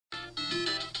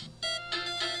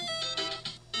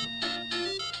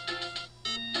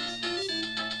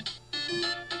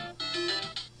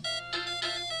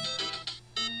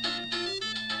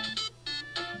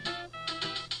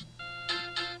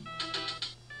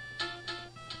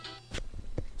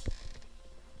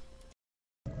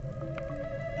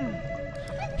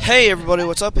Hey everybody,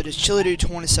 what's up? It is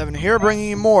ChiliDude27 here,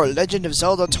 bringing you more Legend of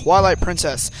Zelda Twilight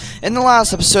Princess. In the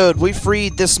last episode, we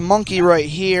freed this monkey right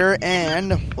here,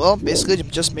 and, well, basically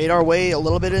just made our way a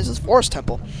little bit into the forest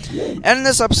temple. And in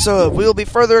this episode, we will be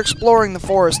further exploring the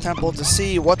forest temple to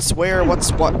see what's where,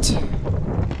 what's what.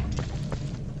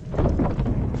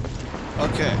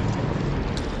 Okay.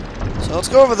 So let's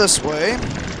go over this way.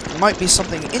 There might be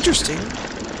something interesting.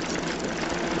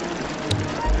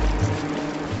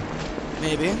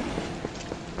 Maybe.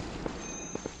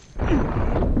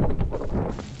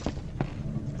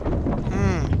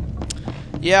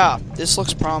 Yeah, this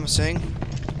looks promising.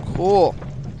 Cool.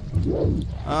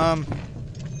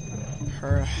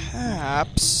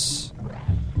 Perhaps.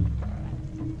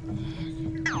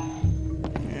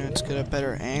 Yeah, let's get a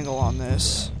better angle on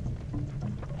this.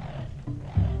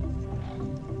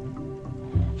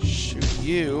 Shoot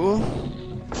you.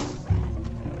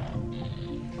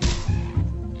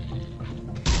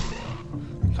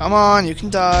 Come on, you can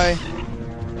die.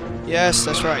 Yes,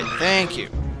 that's right. Thank you.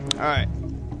 Alright.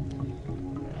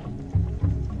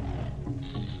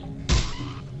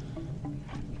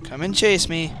 Come and chase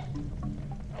me.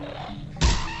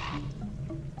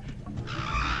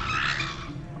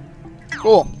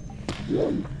 Cool.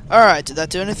 Alright, did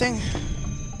that do anything?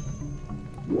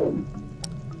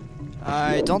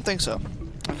 I don't think so.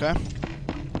 Okay.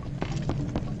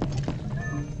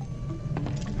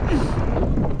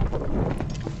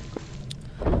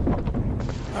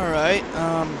 Alright,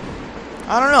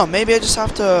 I don't know, maybe I just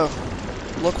have to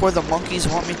look where the monkeys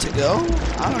want me to go?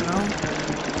 I don't know.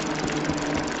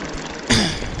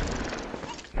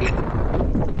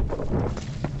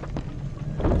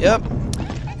 Yep,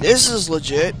 this is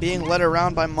legit, being led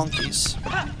around by monkeys.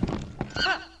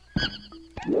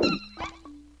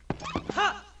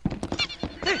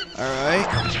 Alright.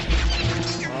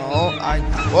 Well,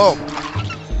 whoa.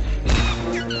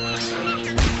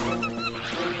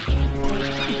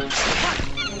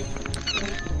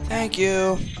 Thank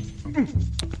you.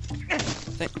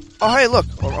 Oh, hey, look.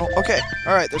 Oh, okay.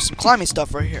 Alright, there's some climbing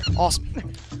stuff right here. Awesome.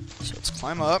 So let's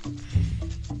climb up.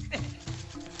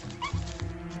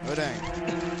 Oh, dang.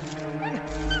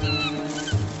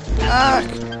 Ah!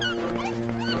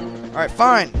 Alright,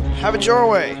 fine. Have it your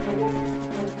way.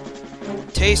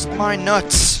 Taste my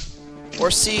nuts.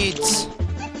 Or seeds.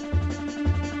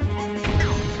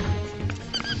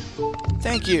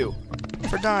 Thank you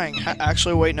for dying.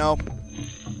 Actually, wait, no.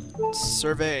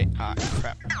 Survey. Ah,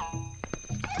 crap.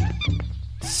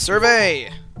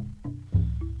 Survey!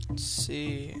 Let's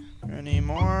see. Any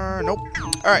more? Nope.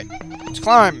 Alright, let's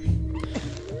climb.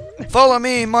 Follow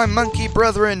me, my monkey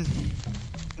brethren.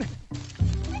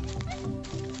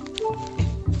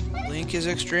 Link is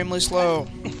extremely slow.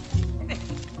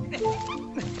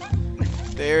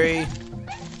 Very,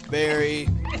 very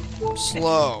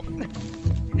slow.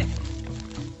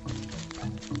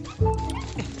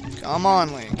 Come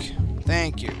on, Link.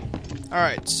 Thank you.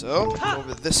 Alright, so,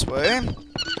 over this way.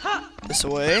 This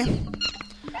way.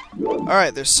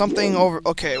 Alright, there's something over...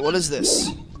 Okay, what is this?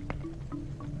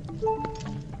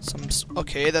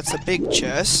 Okay, that's a big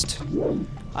chest.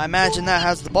 I imagine that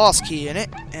has the boss key in it.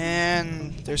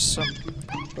 And there's some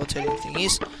rotating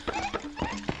thingies.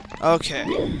 Okay.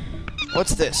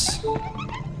 What's this?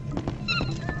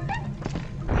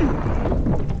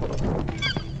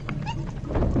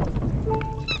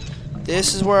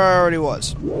 This is where I already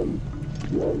was.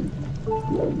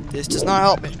 This does not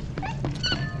help me.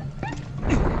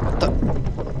 What the?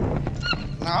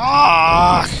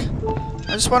 Ah!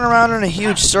 I just went around in a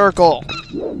huge circle.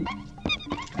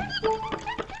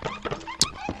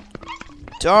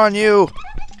 Darn you!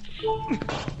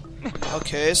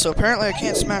 Okay, so apparently I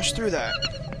can't smash through that.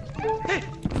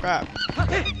 Crap.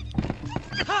 Okay.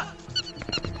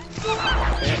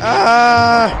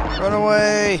 Ah! Run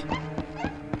away!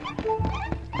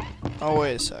 Oh,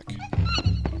 wait a sec.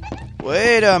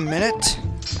 Wait a minute.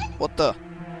 What the?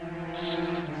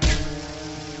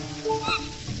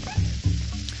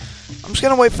 I'm just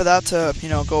gonna wait for that to, you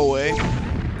know, go away.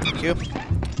 Thank you.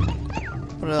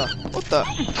 What the?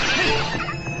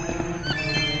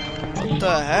 What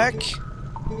the heck?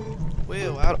 Wait,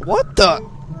 what the?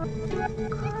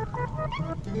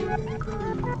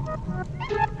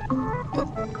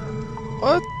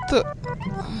 What the?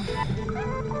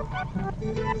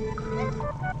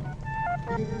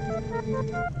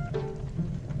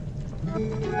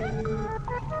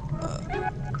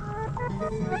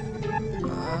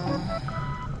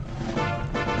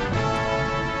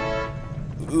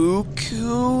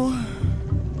 Uku?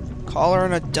 Call her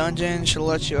in a dungeon, she'll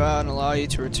let you out and allow you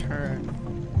to return.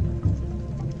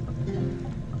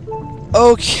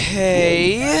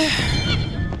 Okay.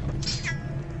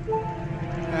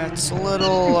 That's a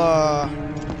little,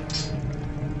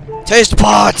 Taste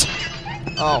pot!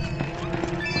 Oh.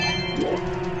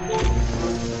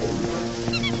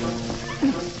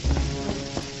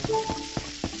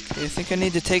 Okay, I think I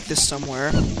need to take this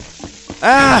somewhere.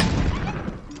 Ah!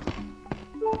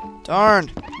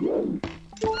 Darn.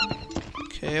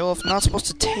 Okay, well, if I'm not supposed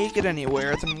to take it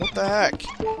anywhere, then what the heck?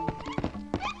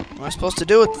 What am I supposed to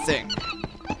do with the thing?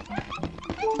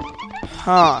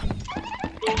 Huh.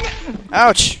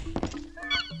 Ouch!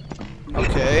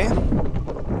 Okay.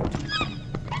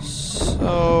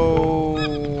 So...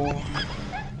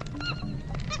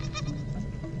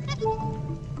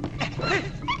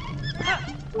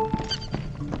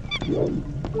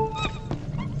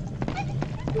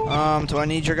 do I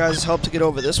need your guys' help to get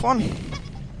over this one?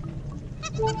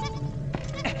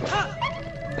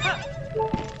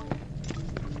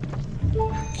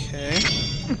 Okay.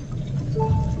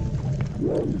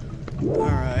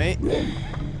 Alright.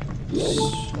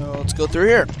 So, let's go through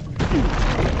here.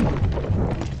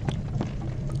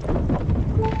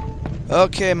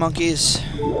 Okay, monkeys.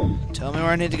 Tell me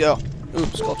where I need to go. Ooh,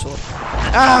 sculpture.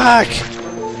 Ah!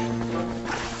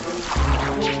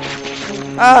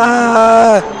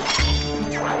 Ah!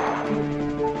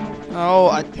 Oh,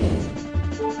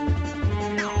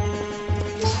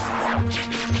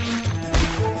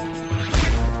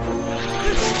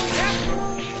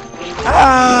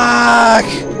 Ah!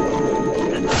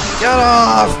 Get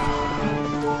off!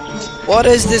 What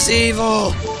is this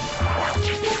evil?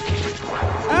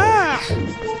 Ah!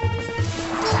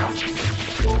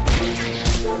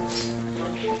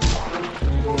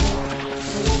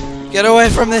 Get away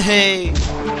from the hay!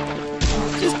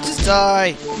 Just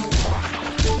die!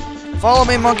 Follow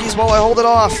me, monkeys, while I hold it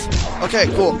off! Okay,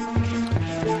 cool.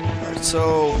 Alright,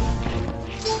 so...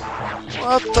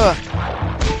 What the...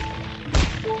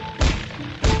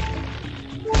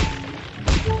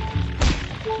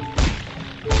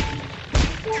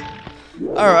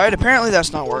 Alright, apparently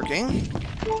that's not working.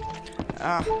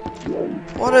 Ah.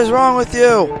 What is wrong with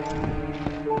you?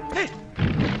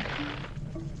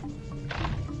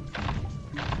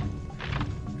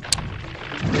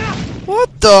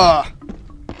 What the?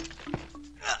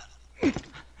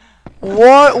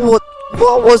 What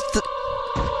was the...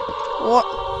 What?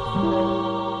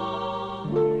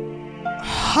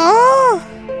 Huh?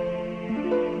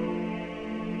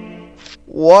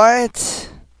 What?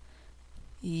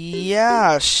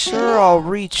 Yeah, sure, I'll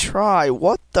retry.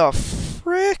 What the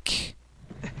frick?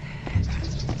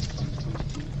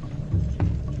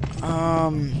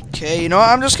 Okay, you know what?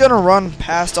 I'm just gonna run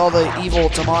past all the evil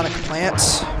demonic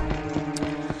plants.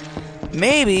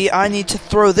 Maybe I need to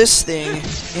throw this thing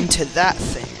into that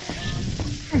thing.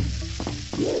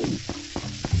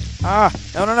 Ah,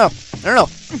 no.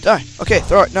 Die. Okay,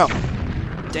 throw it. No.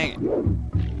 Dang it.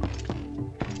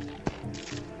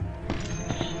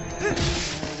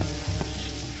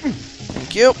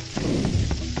 Thank you.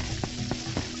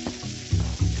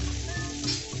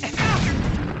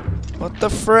 What the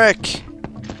frick?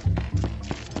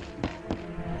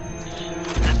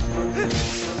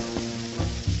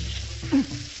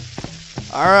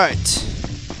 Alright.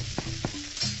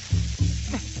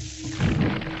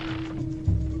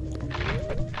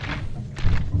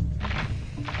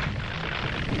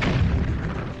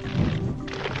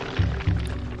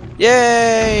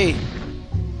 Yay!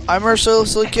 I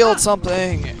mercilessly killed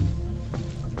something.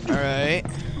 Alright.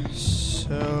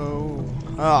 So...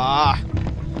 Ah.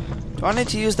 Do I need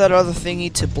to use that other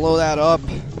thingy to blow that up?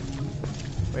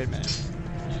 Wait a minute.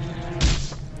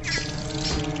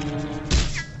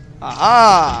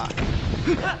 Aha!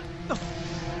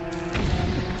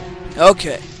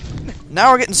 Okay.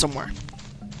 Now we're getting somewhere.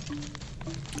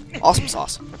 Awesome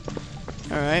sauce.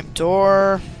 Alright,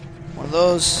 door. One of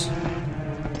those.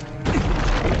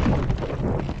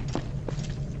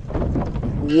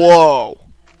 Whoa.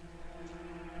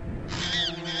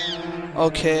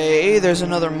 Okay, there's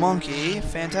another monkey.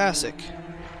 Fantastic.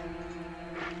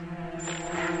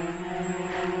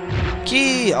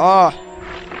 Key! Ah.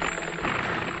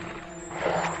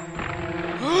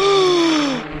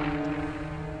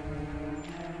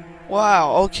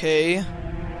 Wow, okay.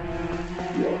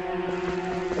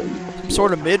 Some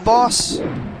sort of mid-boss?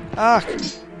 Ah.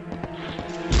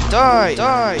 Die!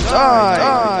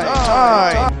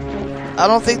 I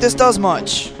don't think this does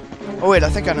much. Oh wait, I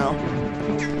think I know.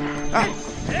 Ah.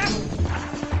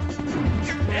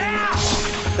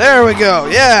 There we go,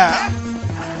 yeah!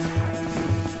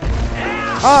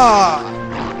 Ah!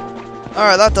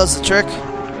 Alright, that does the trick.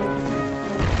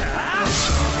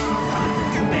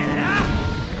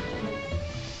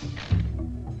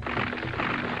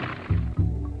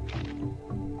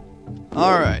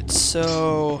 Alright,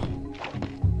 so...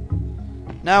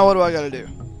 now what do I gotta do?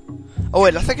 Oh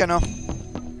wait, I think I know.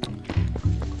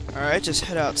 Alright, just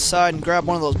head outside and grab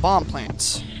one of those bomb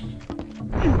plants.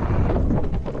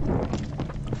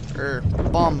 Or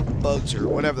bomb bugs, or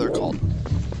whatever they're called.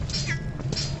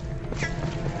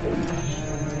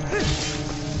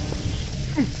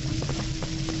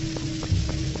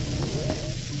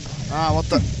 Ah, what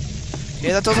the...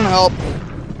 okay, that doesn't help.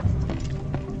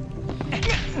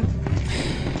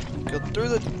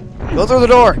 Go through the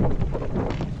door.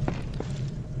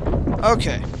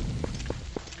 Okay.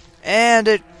 And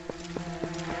it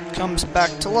comes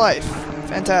back to life.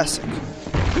 Fantastic.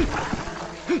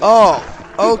 Oh,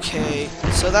 okay.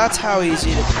 So that's how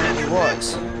easy it apparently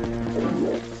was.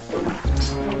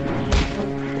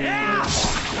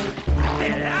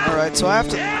 Alright, so I have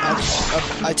to...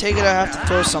 I take it I have to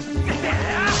throw something.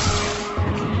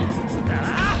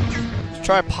 Let's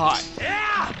try pie.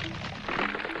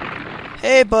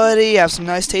 Hey, buddy, have some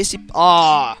nice tasty...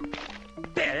 ah.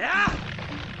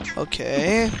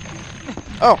 Okay.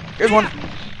 Oh, here's one.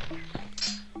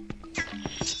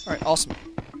 Alright, awesome.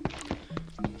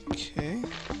 Okay.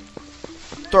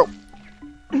 Throw.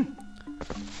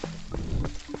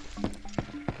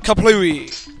 Kaplooey.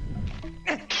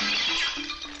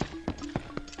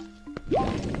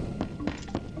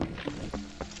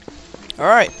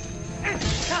 Alright.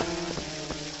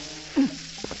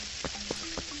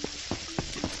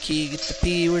 Get the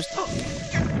key, where's...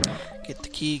 get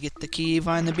the key,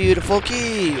 find the beautiful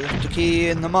key. Left the key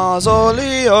in the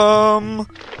mausoleum.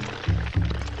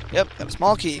 Yep, got a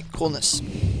small key. Coolness.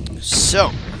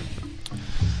 So.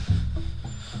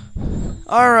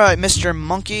 Alright, Mr.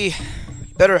 Monkey.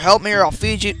 You better help me or I'll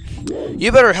feed you.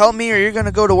 You better help me or you're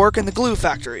gonna go to work in the glue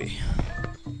factory.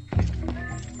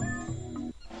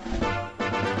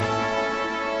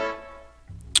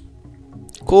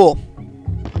 Cool.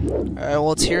 Alright,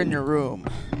 well, it's here in your room.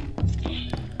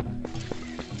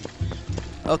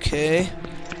 Okay.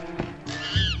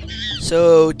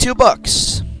 So,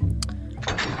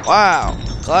 $2. Wow.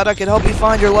 Glad I could help you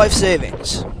find your life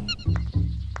savings.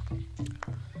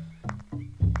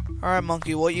 Alright,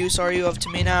 monkey, what use are you of to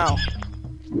me now?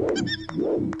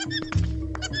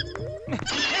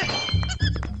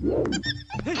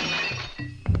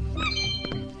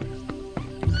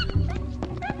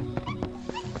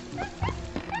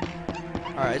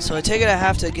 Alright, so I take it I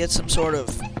have to get some sort of...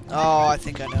 oh, I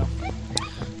think I know.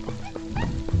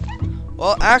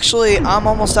 Well, actually, I'm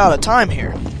almost out of time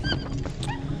here.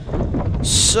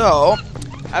 So,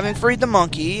 having freed the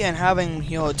monkey and having,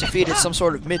 you know, defeated some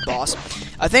sort of mid-boss,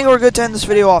 I think we're good to end this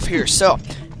video off here. So,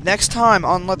 next time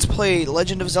on Let's Play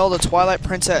Legend of Zelda Twilight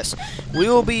Princess, we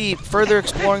will be further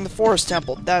exploring the Forest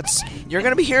Temple. You're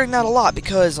going to be hearing that a lot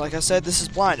because, like I said, this is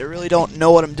blind. I really don't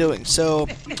know what I'm doing. So,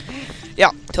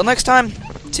 yeah, till next time,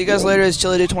 see you guys later. It's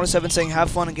ChiliDude27 saying have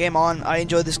fun and game on. I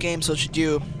enjoyed this game, so should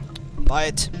you. Buy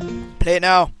it. Play it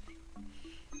now.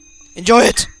 Enjoy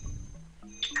it!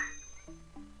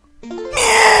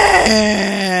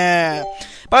 Yeah!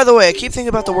 By the way, I keep thinking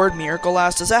about the word miracle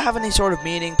last. Does that have any sort of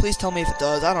meaning? Please tell me if it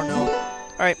does. I don't know.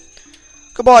 Alright.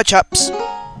 Goodbye, chaps.